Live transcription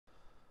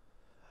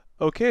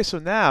Okay, so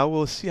now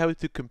we'll see how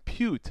to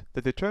compute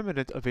the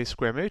determinant of a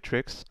square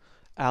matrix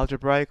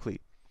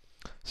algebraically.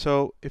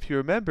 So if you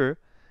remember,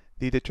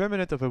 the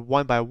determinant of a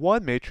 1 by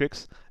 1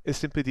 matrix is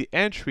simply the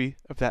entry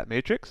of that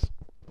matrix.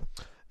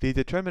 The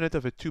determinant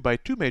of a 2 by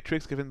 2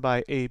 matrix given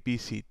by A, B,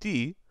 C,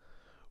 D,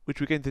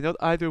 which we can denote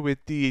either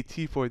with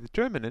DAT for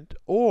determinant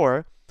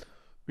or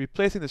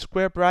replacing the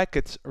square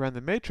brackets around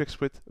the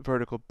matrix with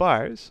vertical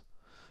bars,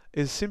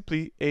 is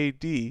simply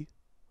AD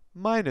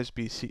minus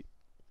BC.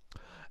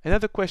 And now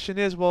the question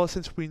is, well,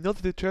 since we know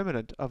the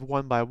determinant of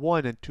 1 by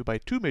 1 and 2 by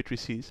 2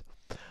 matrices,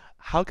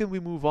 how can we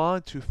move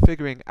on to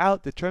figuring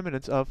out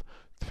determinants of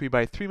 3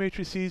 by 3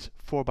 matrices,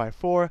 4 by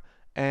 4,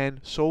 and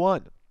so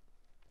on?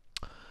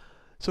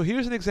 So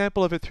here's an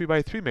example of a 3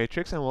 by 3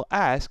 matrix, and we'll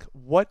ask,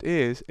 what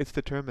is its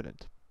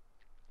determinant?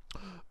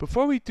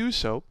 Before we do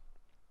so,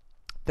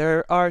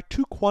 there are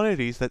two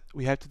quantities that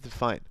we have to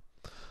define.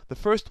 The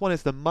first one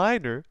is the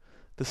minor,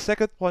 the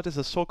second one is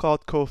the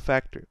so-called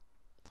cofactor.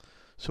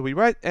 So we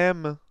write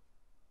Mij,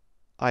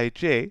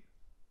 and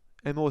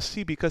we'll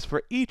see because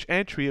for each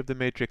entry of the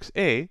matrix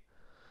A,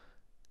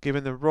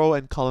 given the row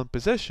and column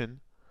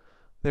position,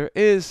 there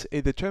is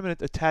a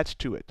determinant attached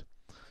to it.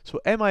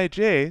 So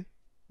Mij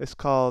is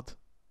called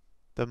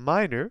the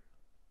minor,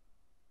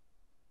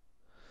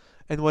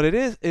 and what it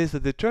is the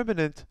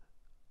determinant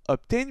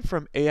obtained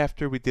from A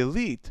after we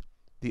delete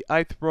the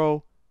ith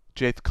row,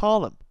 jth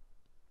column.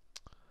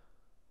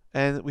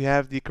 And we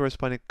have the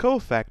corresponding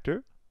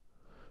cofactor,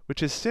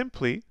 which is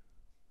simply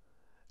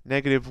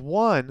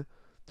 -1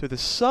 to the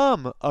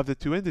sum of the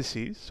two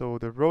indices, so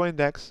the row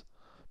index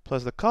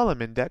plus the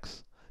column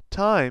index,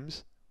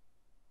 times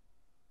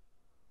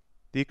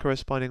the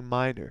corresponding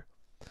minor.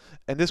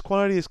 And this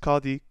quantity is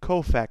called the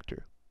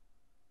cofactor.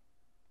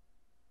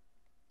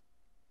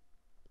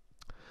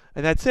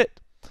 And that's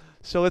it.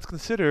 So let's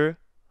consider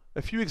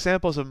a few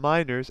examples of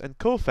minors and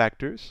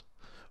cofactors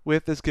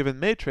with this given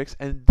matrix,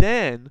 and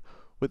then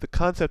with the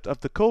concept of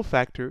the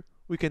cofactor,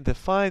 we can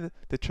define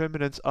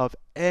determinants of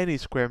any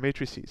square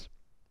matrices.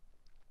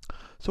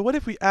 So what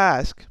if we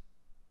ask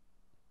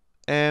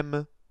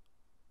M22?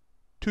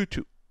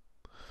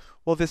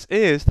 Well, this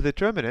is the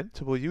determinant,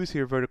 so we'll use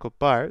here vertical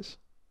bars,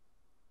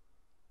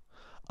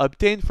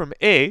 obtained from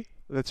A.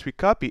 Let's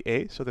recopy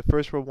A. So the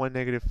first row 1,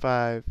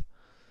 -5,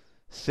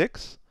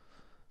 6.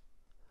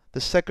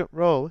 The second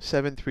row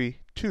 7, 3,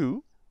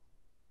 2.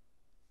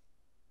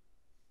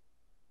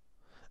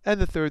 And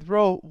the third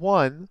row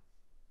 1,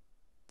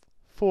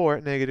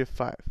 4,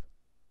 -5.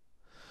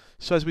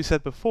 So as we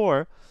said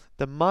before,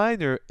 the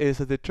minor is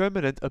the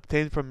determinant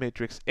obtained from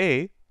matrix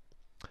A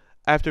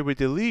after we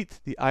delete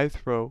the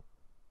ith row,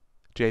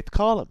 jth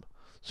column.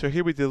 So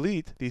here we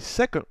delete the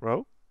second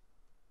row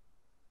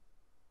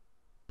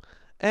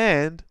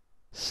and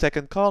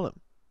second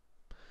column.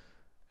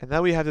 And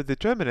now we have the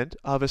determinant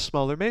of a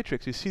smaller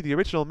matrix. You see the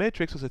original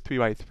matrix was a 3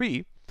 by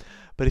 3,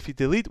 but if you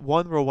delete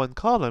one row, one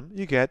column,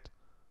 you get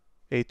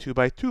a 2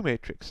 by 2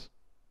 matrix.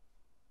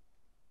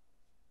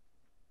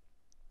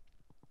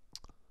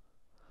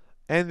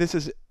 And this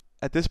is,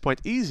 at this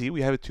point, easy.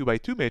 We have a 2 by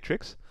 2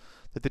 matrix.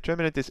 The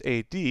determinant is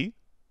AD,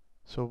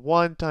 so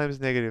 1 times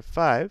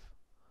 -5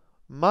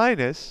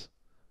 minus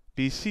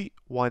BC,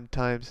 1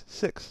 times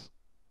 6.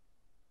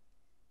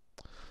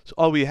 So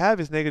all we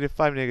have is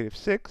 -5,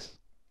 -6,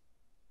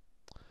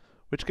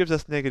 which gives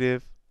us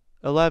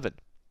 -11.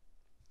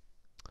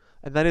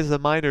 And that is the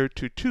minor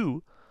to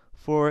 2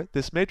 for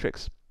this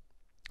matrix.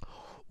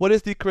 What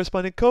is the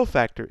corresponding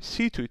cofactor,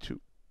 C22?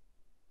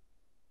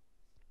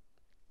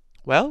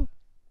 Well,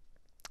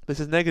 this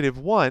is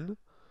 -1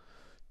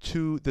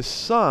 to the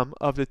sum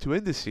of the two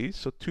indices,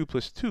 so 2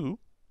 plus 2,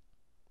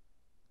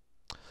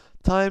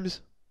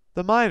 times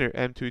the minor,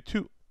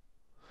 M22.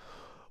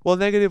 Well,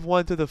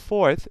 -1 to the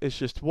fourth is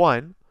just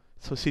 1,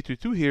 so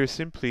C22 here is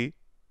simply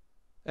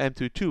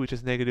M22, which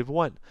is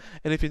 -1.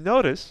 And if you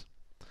notice,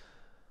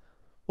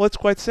 well, it's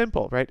quite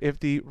simple, right? If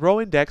the row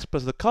index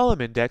plus the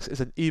column index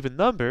is an even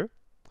number,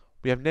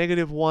 we have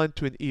 -1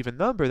 to an even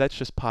number, that's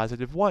just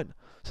 +1.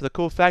 So the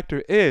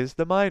cofactor is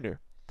the minor.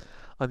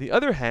 On the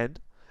other hand,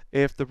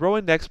 if the row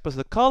index plus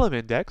the column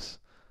index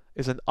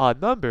is an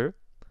odd number,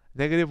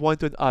 -1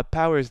 to an odd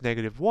power is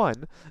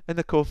 -1, and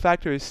the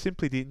cofactor is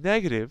simply the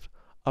negative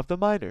of the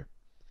minor.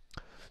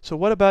 So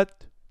what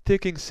about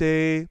taking,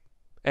 say,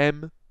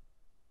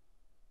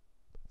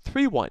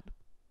 M31,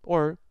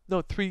 or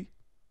no,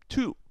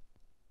 32?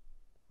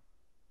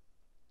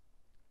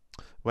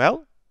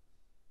 Well,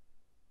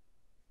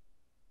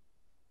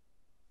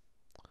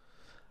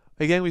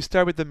 again, we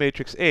start with the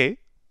matrix A.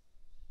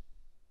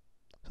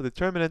 So the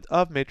determinant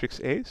of matrix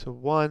A, so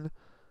 1,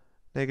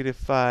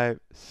 -5,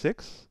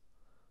 6,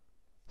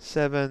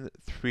 7,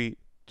 3,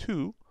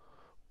 2,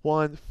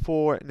 1,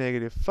 4,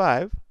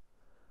 -5.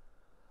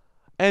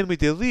 And we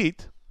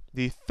delete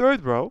the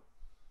third row,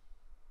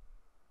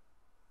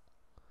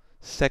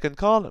 second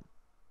column.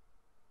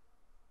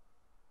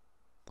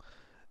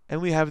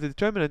 And we have the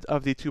determinant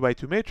of the 2 by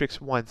 2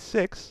 matrix, 1,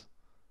 6,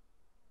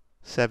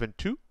 7,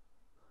 2.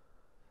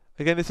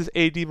 Again, this is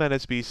AD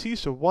minus BC,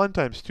 so 1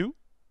 times 2,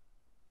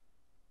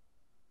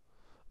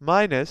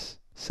 minus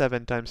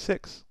 7 times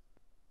 6.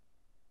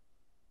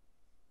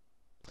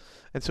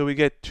 And so we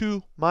get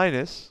 2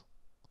 minus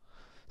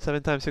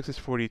 7 times 6 is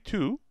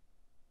 42,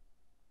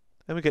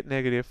 and we get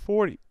negative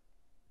 40.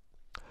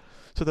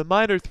 So the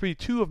minor 3,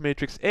 2 of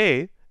matrix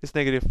A is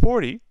negative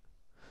 40,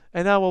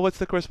 and now, well, what's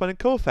the corresponding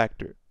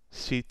cofactor?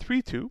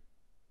 C32.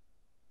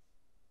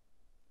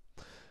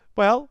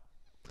 Well,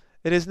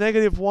 it is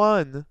negative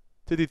 1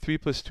 to the 3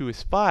 plus 2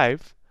 is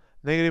 5.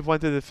 Negative 1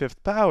 to the 5th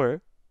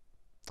power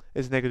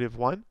is negative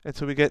 1, and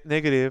so we get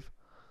negative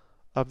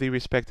of the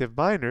respective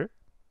minor.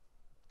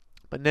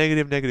 But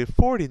negative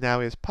 40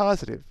 now is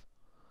positive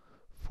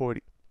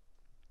 40.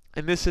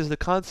 And this is the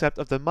concept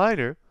of the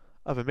minor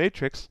of a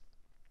matrix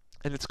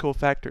and its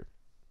cofactor.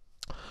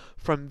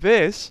 From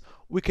this,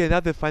 we can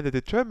now define the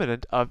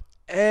determinant of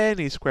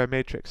any square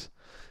matrix.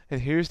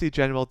 And here's the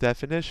general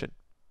definition.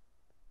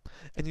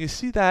 And you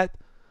see that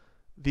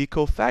the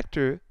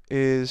cofactor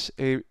is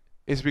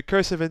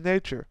recursive in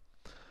nature,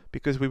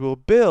 because we will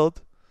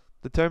build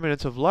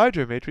determinants of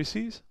larger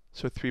matrices,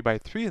 so 3 by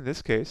 3 in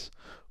this case,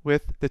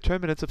 with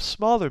determinants of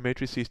smaller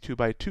matrices 2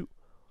 by 2.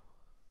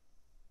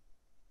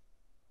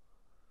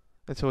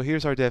 And so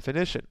here's our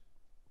definition.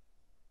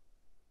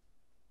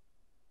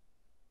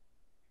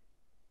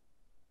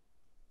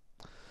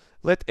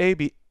 Let A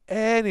be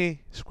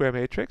any square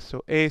matrix,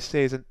 so A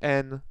stays an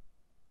n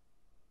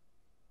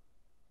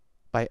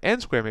by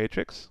n square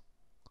matrix.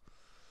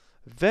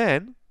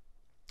 Then,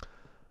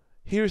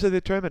 here's the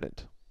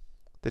determinant.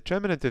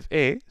 Determinant of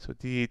A, so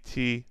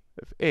det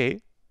of A,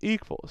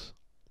 equals.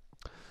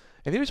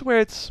 And here's where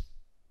it's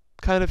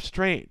kind of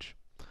strange.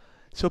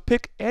 So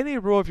pick any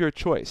row of your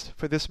choice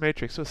for this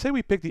matrix. So say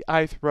we pick the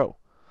ith row.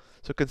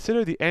 So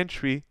consider the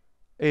entry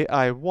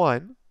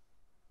AI1,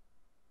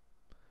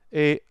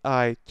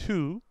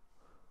 AI2,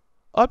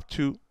 up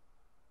to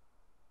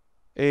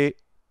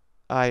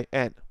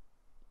AIN.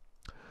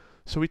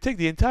 So we take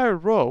the entire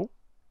row,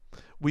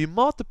 we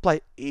multiply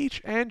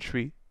each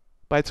entry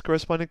by its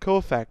corresponding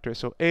cofactor.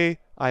 So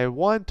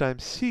AI1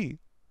 times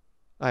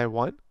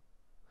CI1,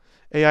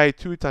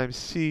 AI2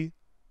 times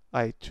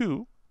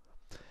CI2,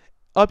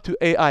 up to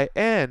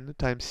AIN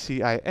times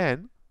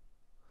CIN.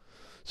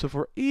 So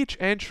for each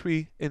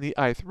entry in the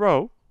ith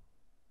row,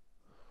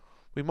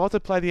 we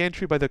multiply the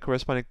entry by the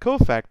corresponding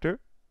cofactor,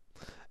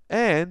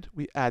 and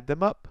we add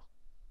them up.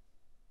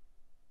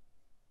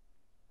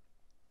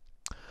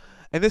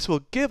 And this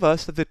will give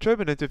us the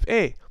determinant of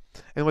A.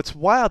 And what's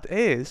wild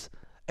is,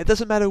 it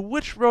doesn't matter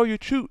which row you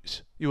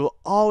choose, you will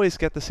always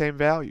get the same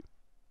value.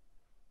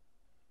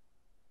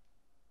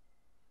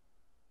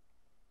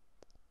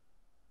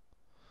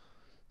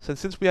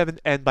 Since we have an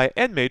n by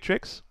n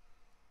matrix,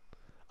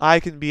 I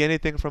can be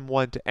anything from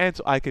 1 to n,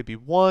 so I could be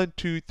 1,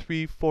 2,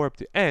 3, 4 up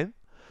to n.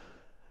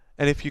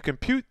 And if you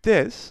compute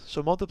this,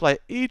 so multiply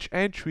each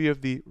entry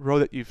of the row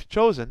that you've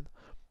chosen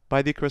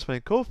by the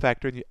corresponding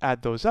cofactor, and you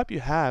add those up, you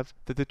have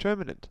the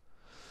determinant.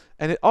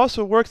 And it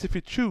also works if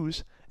you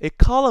choose a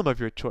column of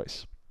your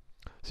choice.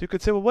 So you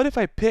could say, well, what if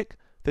I pick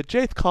the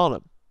jth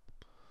column?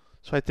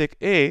 So I take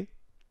A,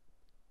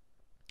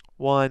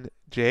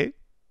 1j,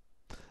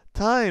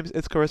 times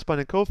its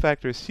corresponding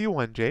cofactor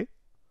C1j,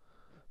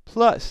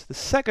 plus the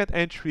second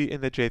entry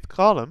in the jth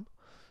column,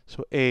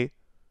 so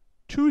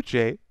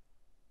A2j,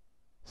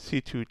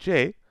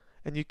 C2j,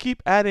 and you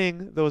keep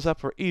adding those up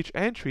for each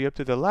entry up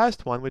to the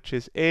last one, which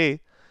is A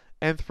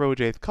nth row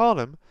jth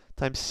column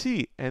times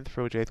C nth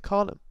row jth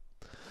column.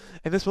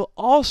 And this will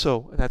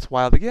also, and that's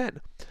wild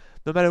again,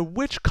 no matter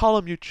which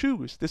column you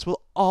choose, this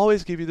will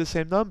always give you the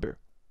same number.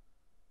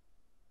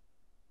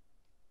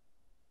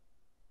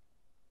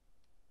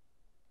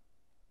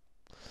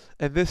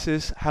 And this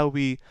is how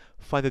we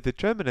find the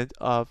determinant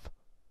of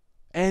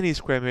any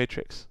square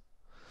matrix.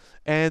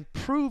 And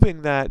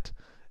proving that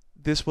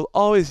this will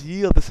always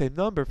yield the same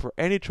number for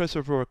any choice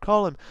of row or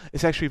column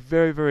is actually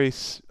very, very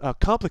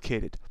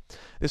complicated.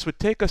 This would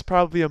take us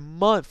probably a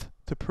month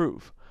to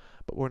prove,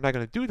 but we're not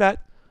going to do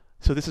that.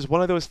 So this is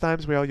one of those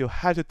times where you'll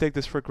have to take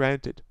this for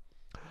granted.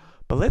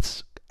 But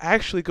let's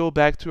actually go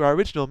back to our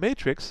original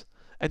matrix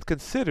and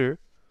consider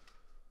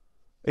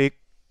a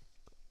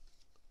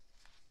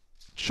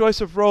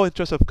choice of row and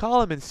choice of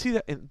column, and see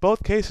that in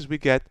both cases we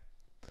get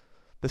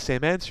the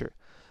same answer.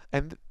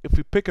 And if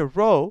we pick a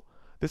row,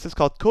 this is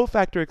called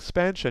cofactor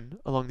expansion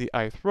along the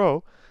ith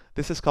row.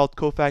 This is called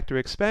cofactor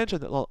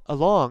expansion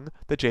along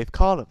the jth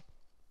column.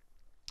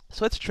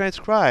 So let's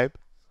transcribe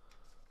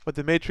what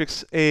the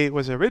matrix A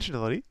was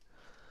originally,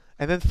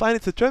 and then find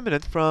its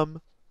determinant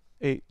from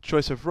a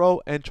choice of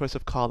row and choice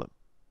of column.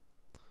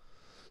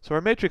 So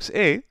our matrix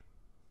A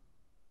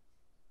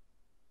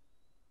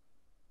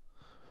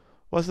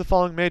was the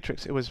following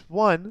matrix. It was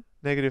 1,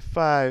 negative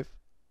 5,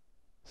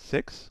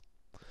 6,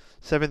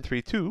 7,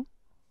 3, 2,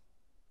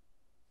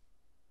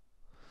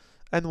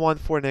 and 1,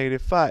 4,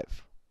 negative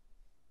 5.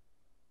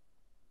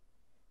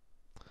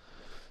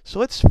 So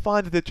let's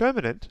find the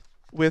determinant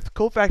with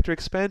cofactor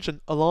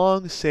expansion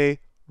along, say,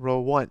 row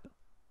 1.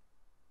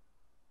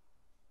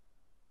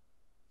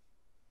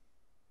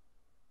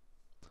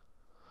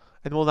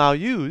 And we'll now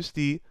use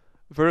the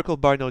vertical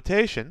bar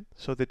notation,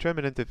 so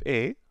determinant of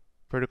A,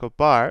 vertical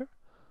bar,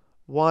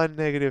 1,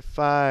 negative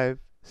 5,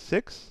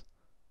 6,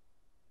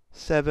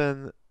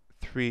 7,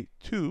 3,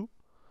 2,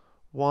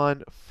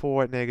 1,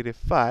 4, negative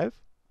 5.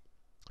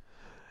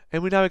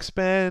 And we now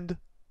expand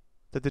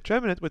the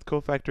determinant with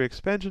cofactor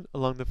expansion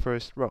along the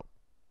first row.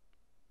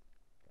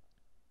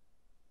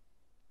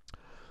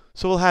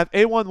 So we'll have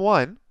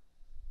A11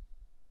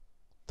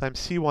 times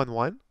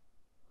C11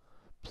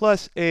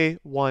 plus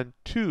A12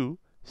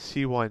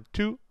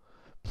 C12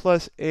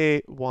 plus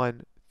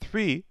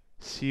A13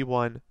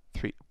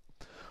 C13.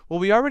 Well,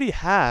 we already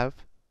have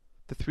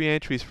the three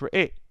entries for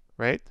A,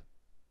 right?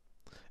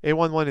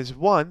 A11 is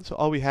 1, so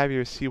all we have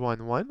here is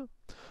C11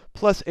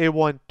 plus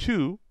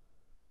A12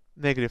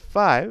 negative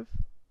 5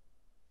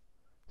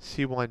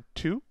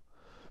 C12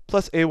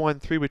 plus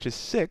A13, which is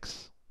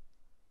 6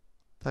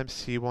 times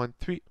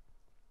C13.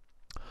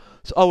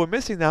 So all we're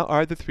missing now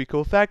are the three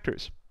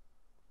cofactors.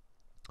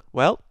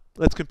 Well,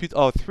 let's compute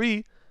all three,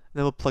 and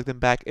then we'll plug them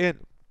back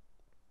in.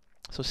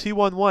 So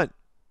C11,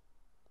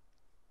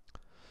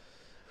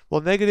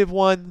 well, negative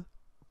 1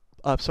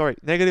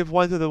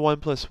 to the 1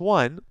 plus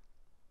 1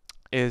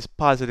 is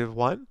positive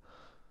 1.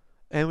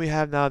 And we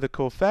have now the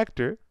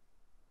cofactor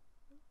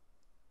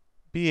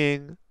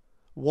being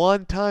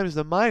 1 times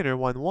the minor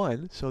 1,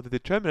 1. So the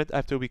determinant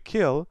after we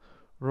kill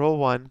row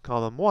 1,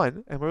 column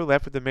 1, and we're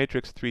left with the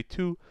matrix 3,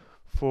 2,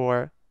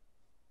 4,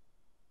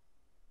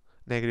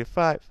 negative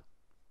 5.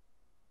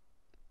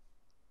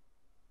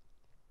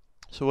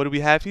 So what do we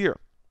have here?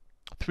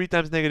 3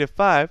 times negative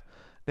 5,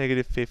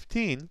 negative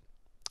 15.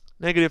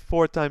 Negative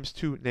 4 times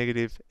 2,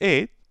 negative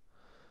 8.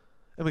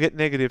 And we get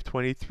negative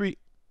 23.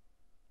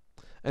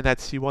 And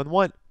that's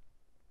C11.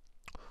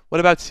 What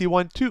about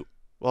C12?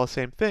 Well,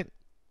 same thing.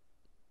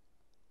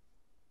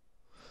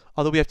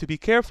 Although we have to be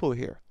careful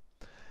here.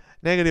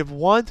 Negative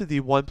 1 to the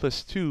 1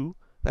 plus 2,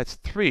 that's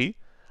 3.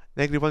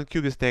 Negative 1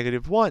 cubed is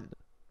negative 1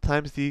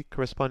 times the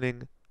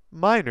corresponding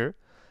minor.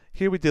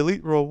 Here we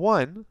delete row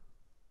 1,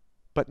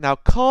 but now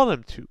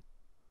column 2.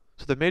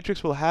 So the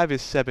matrix we'll have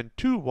is 7,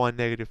 2, 1,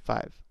 negative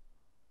 5.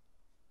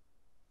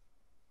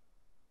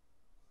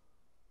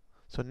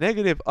 So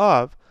negative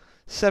of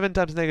 7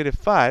 times negative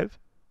 5,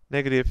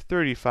 negative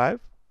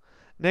 35.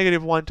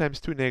 Negative 1 times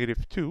 2,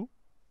 negative 2.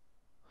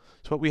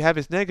 So what we have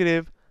is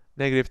negative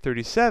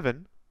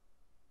 37,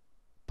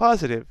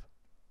 positive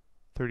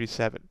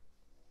 37.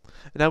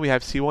 And now we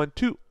have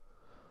C12.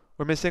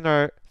 We're missing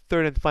our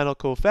third and final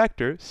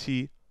cofactor,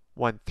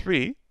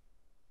 C13.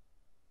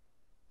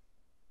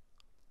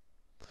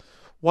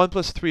 1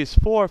 plus 3 is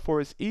 4, 4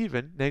 is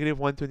even, negative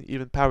 1 to the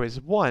even power is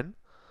 1,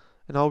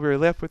 and all we're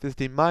left with is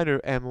the minor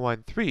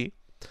M13.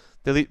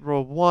 Delete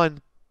row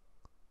 1,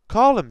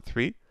 column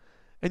 3,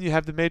 and you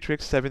have the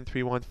matrix 7,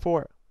 3, 1,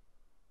 4.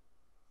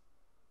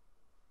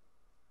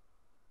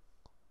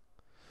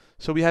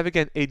 So we have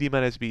again AD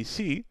minus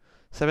BC,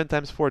 7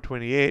 times 4,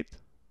 28,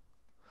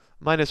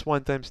 minus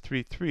 1 times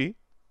 3, 3,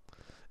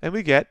 and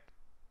we get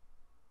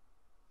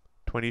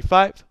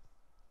 25.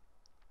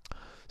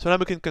 So now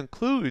we can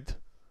conclude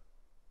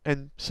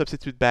and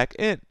substitute back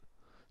in.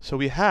 So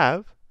we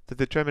have the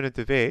determinant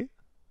of A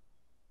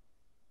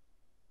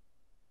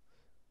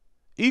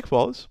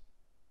equals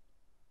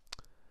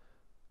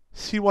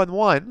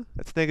C11,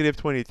 that's negative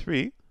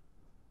 23,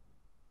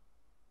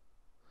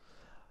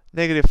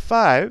 negative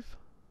 5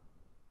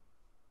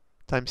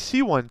 times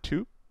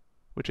C12,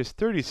 which is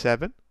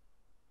 37,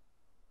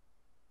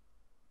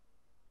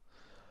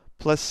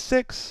 plus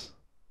 6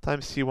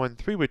 times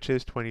C13, which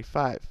is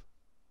 25.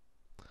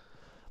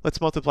 Let's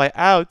multiply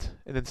out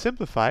and then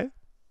simplify.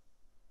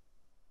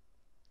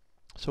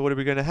 So what are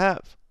we going to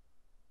have?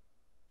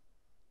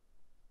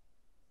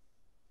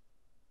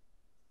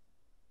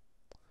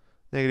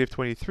 Negative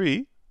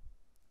 23.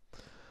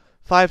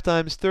 5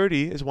 times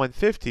 30 is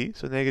 150,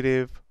 so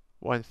negative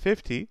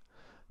 150.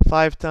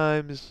 5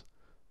 times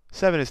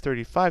 7 is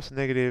 35, so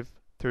negative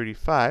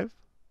 35.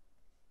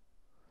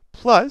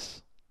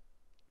 Plus,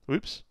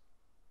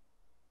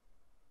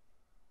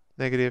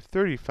 negative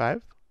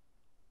 35.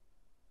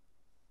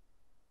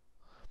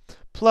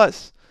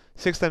 Plus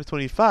 6 times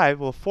 25,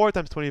 well 4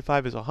 times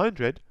 25 is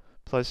 100,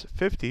 plus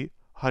 50,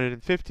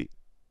 150.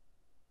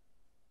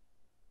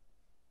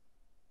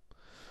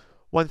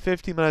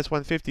 150 minus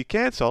 150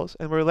 cancels,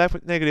 and we're left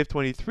with negative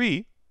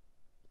 23,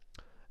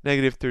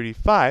 negative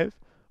 35,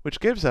 which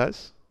gives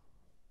us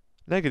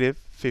negative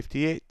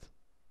 58.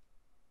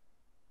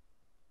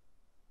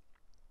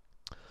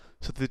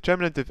 So the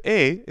determinant of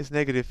A is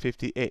negative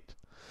 58.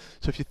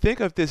 So if you think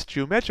of this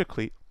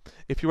geometrically,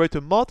 if you were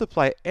to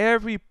multiply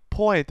every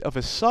point of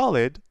a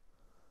solid,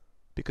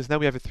 because now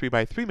we have a 3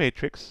 by 3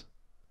 matrix,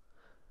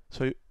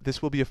 so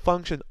this will be a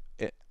function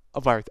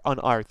of on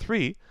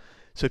R3.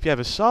 So if you have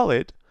a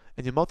solid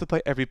and you multiply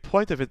every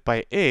point of it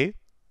by A,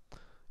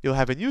 you'll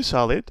have a new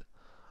solid.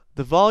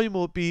 The volume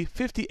will be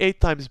 58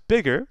 times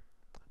bigger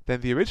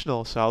than the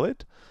original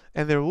solid,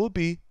 and there will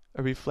be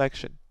a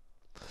reflection.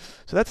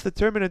 So that's the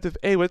determinant of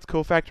A with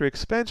cofactor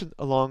expansion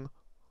along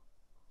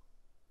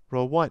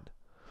row 1.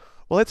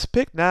 Well, let's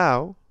pick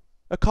now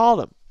a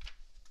column.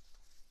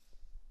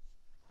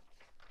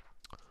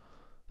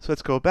 So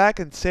let's go back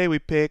and say we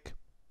pick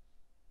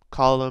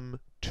column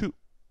 2.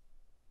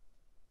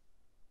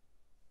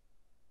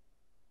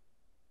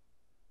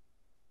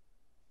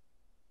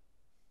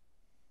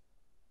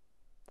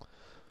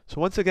 So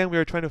once again, we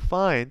are trying to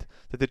find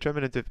the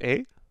determinant of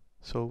A,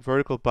 so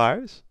vertical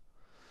bars.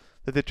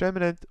 The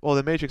determinant, well,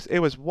 the matrix A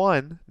was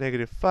 1,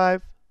 negative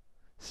 5,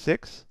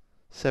 6,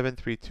 7,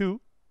 3,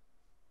 2,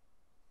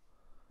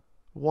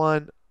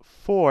 1,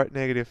 4,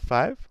 negative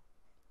 5,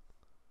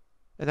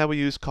 and now we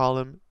use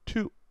column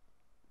 2.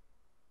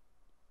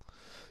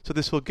 So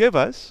this will give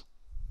us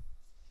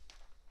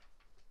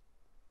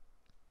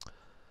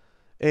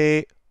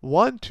a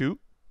 1, 2,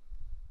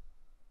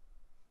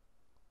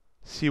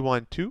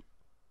 C1, 2,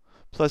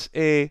 plus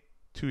a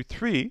 2,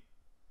 3,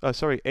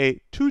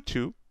 a 2,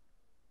 2,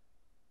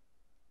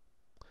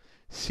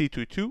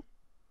 C2, 2,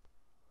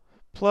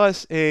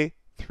 plus a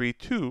 3,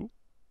 2,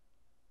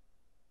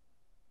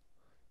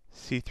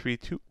 C3,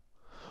 2.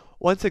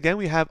 Once again,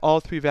 we have all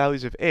three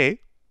values of A.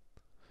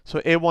 So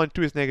A1,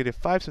 2 is negative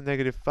 5, so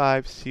negative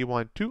 5,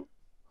 C1, 2,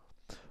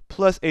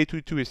 plus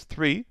A2, 2 is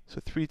 3,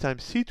 so 3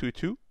 times C2,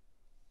 2,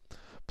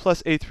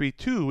 plus A3,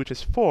 2, which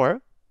is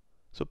 4,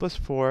 so plus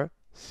 4,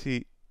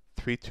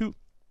 C3, 2.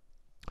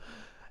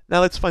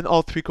 Now let's find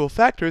all three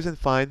cofactors and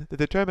find the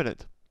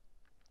determinant.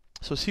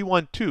 So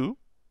C1, 2,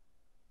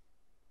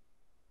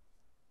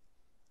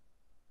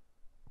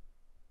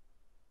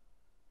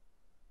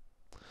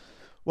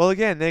 well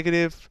again,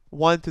 negative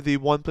 1 to the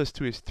 1 plus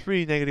 2 is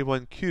 3, negative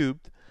 1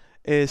 cubed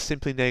is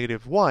simply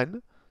negative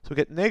 1. So we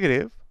get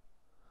negative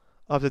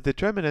of the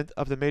determinant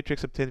of the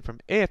matrix obtained from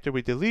A after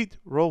we delete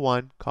row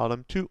 1,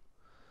 column 2.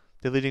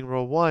 Deleting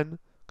row 1,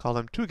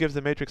 column 2 gives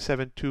the matrix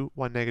 7, 2,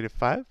 1, negative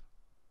 5.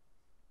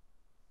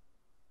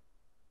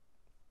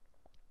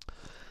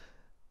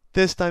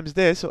 This times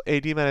this, so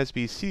AD minus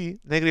BC,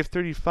 negative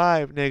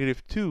 35,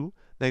 negative 2,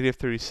 negative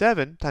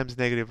 37 times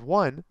negative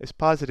 1 is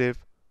positive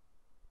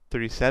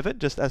 37,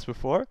 just as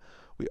before.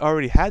 We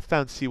already had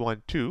found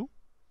C1, 2.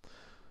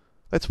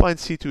 Let's find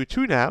C2,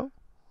 2 now.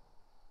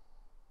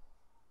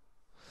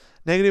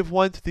 Negative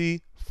 1 to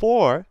the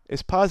 4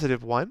 is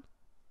positive 1.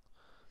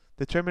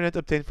 Determinant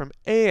obtained from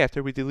A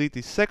after we delete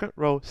the second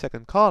row,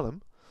 second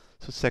column.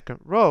 So second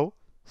row,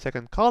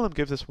 second column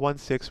gives us 1,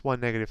 6, 1,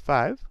 negative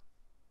 5.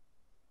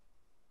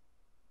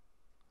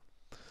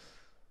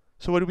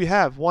 So what do we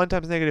have? 1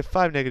 times negative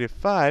 5, negative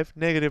 5.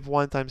 Negative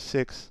 1 times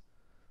 6,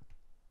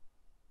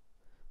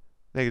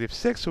 negative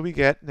 6. So we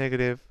get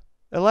negative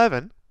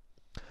 11.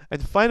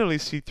 And finally,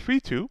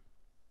 C3, 2.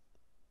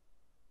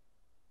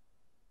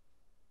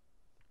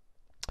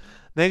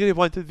 Negative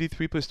 1 to the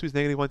 3 plus 2 is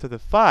negative 1 to the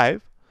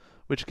 5,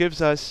 which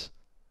gives us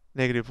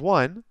negative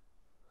 1.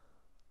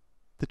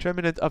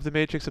 Determinant of the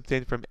matrix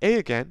obtained from A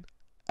again,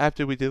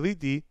 after we delete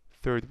the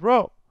third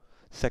row,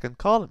 second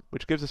column,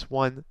 which gives us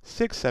 1,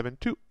 6, 7,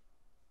 2.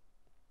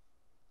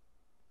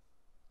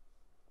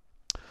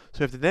 So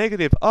we have the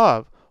negative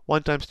of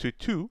 1 times 2,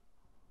 2,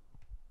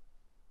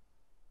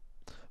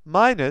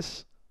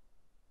 minus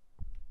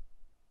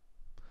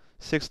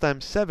 6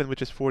 times 7,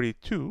 which is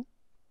 42.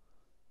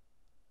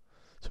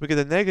 So we get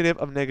a negative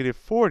of negative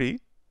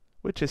 40,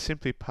 which is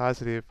simply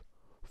positive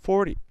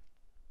 40.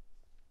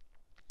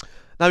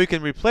 Now we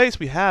can replace,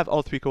 we have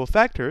all three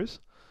cofactors,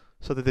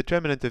 so the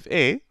determinant of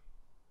A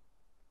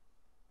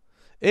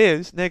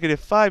is negative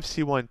 5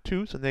 C1,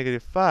 2, so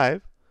negative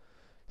 5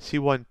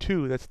 C1,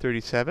 2, that's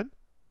 37,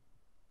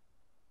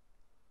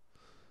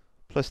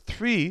 plus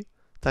 3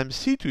 times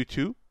C2,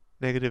 2,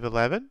 negative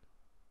 11,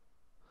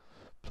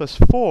 plus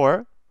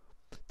 4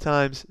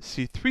 times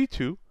C3,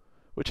 2,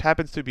 which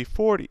happens to be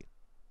 40.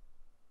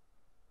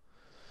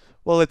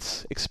 Well,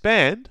 let's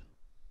expand.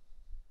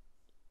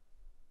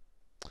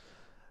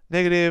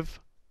 Negative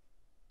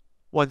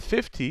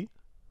 150,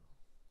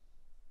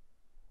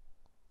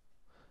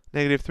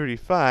 negative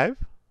 35,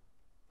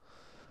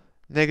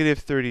 negative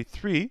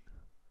 33,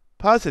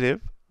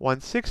 positive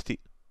 160.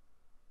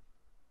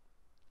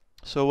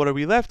 So what are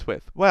we left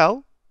with?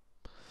 Well,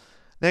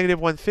 negative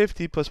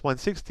 150 plus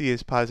 160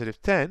 is positive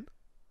 10.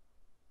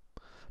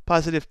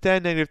 Positive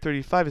 10, negative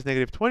 35 is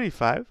negative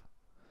 25.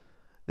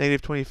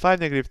 Negative 25,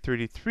 negative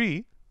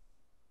 33.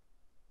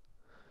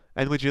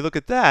 And would you look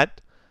at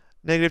that?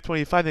 Negative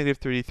 25, negative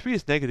 33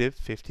 is negative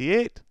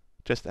 58,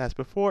 just as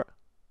before.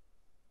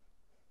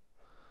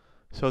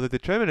 So the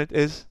determinant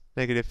is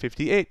negative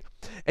 58.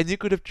 And you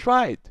could have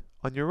tried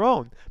on your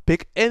own.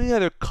 Pick any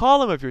other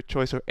column of your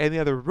choice or any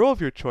other row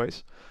of your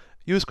choice.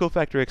 Use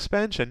cofactor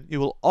expansion. You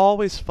will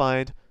always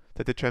find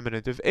the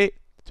determinant of A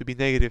to be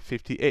negative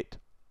 58.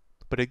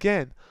 But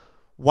again,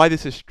 why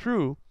this is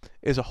true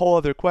is a whole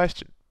other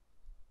question.